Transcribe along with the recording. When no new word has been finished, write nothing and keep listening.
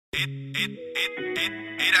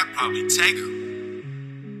That probably Tago.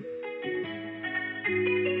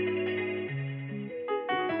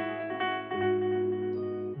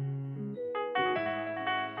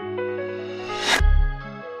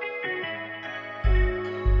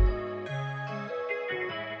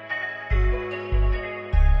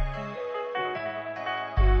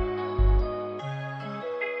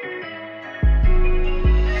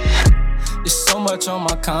 There's so much on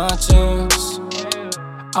my conscience.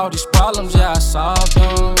 All these problems, yeah, I solved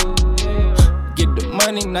them. Get the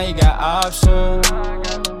money, now you got options.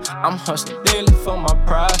 I'm hustling daily for my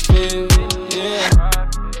profit, yeah.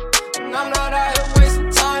 And I'm not out here wasting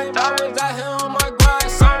time. I was out here on my grind.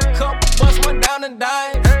 Sold a couple bucks, went down and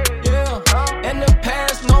dimes, yeah. In the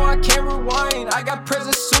past, no, I can't rewind. I got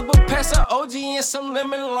present super pass, an OG and some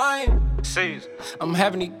lemon lime. Ceezy. I'm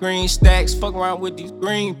having these green stacks, fuck around with these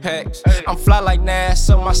green packs. I'm fly like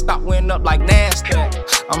NASA, my stock went up like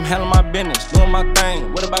NASDAQ. I'm handling my business, doing my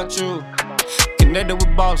thing. What about you? Connected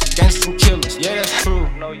with bosses, gangsters and killers. Yeah, that's true.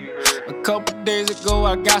 A couple days ago,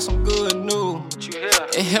 I got some good news.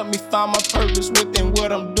 It helped me find my purpose within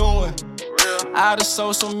what I'm doing. I done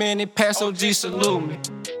sold so many past OG salute me.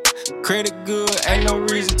 Credit good, ain't no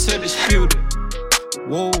reason to dispute it.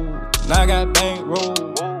 Whoa, now I got bankroll.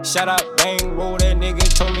 Shout out bankroll, that nigga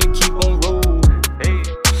told me keep on roll.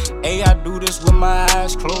 Hey, I do this with my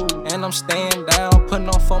eyes closed, and I'm staying down, putting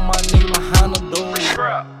on for my nigga behind the door.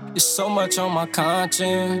 There's so much on my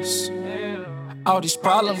conscience. All these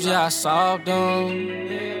problems, yeah, I solved them.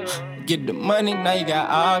 Get the money, now you got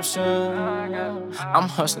options. I'm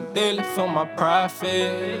hustling daily for my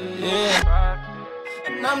profit, yeah.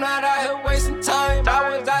 And I'm not out here wasting time.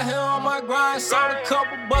 I was out here on my grind. Sold a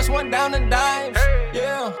couple bucks, went down and dimes,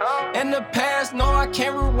 yeah. In the past, no, I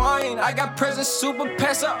can't rewind. I got present super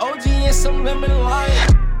pass, an OG and some lemon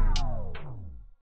lime.